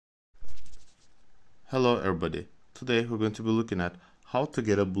Hello everybody, today we're going to be looking at how to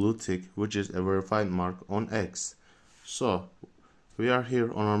get a blue tick, which is a verified mark on X. So we are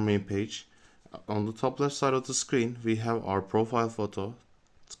here on our main page. On the top left side of the screen we have our profile photo.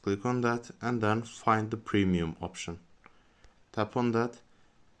 Let's click on that and then find the premium option. Tap on that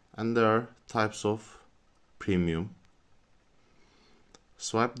and there are types of premium.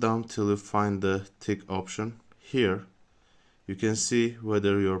 Swipe down till you find the tick option. Here you can see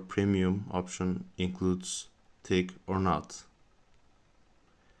whether your premium option includes tick or not.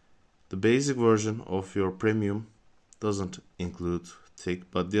 The basic version of your premium doesn't include tick,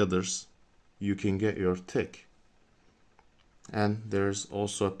 but the others you can get your tick. And there's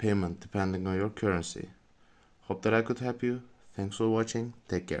also a payment depending on your currency. Hope that I could help you. Thanks for watching.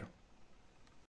 Take care.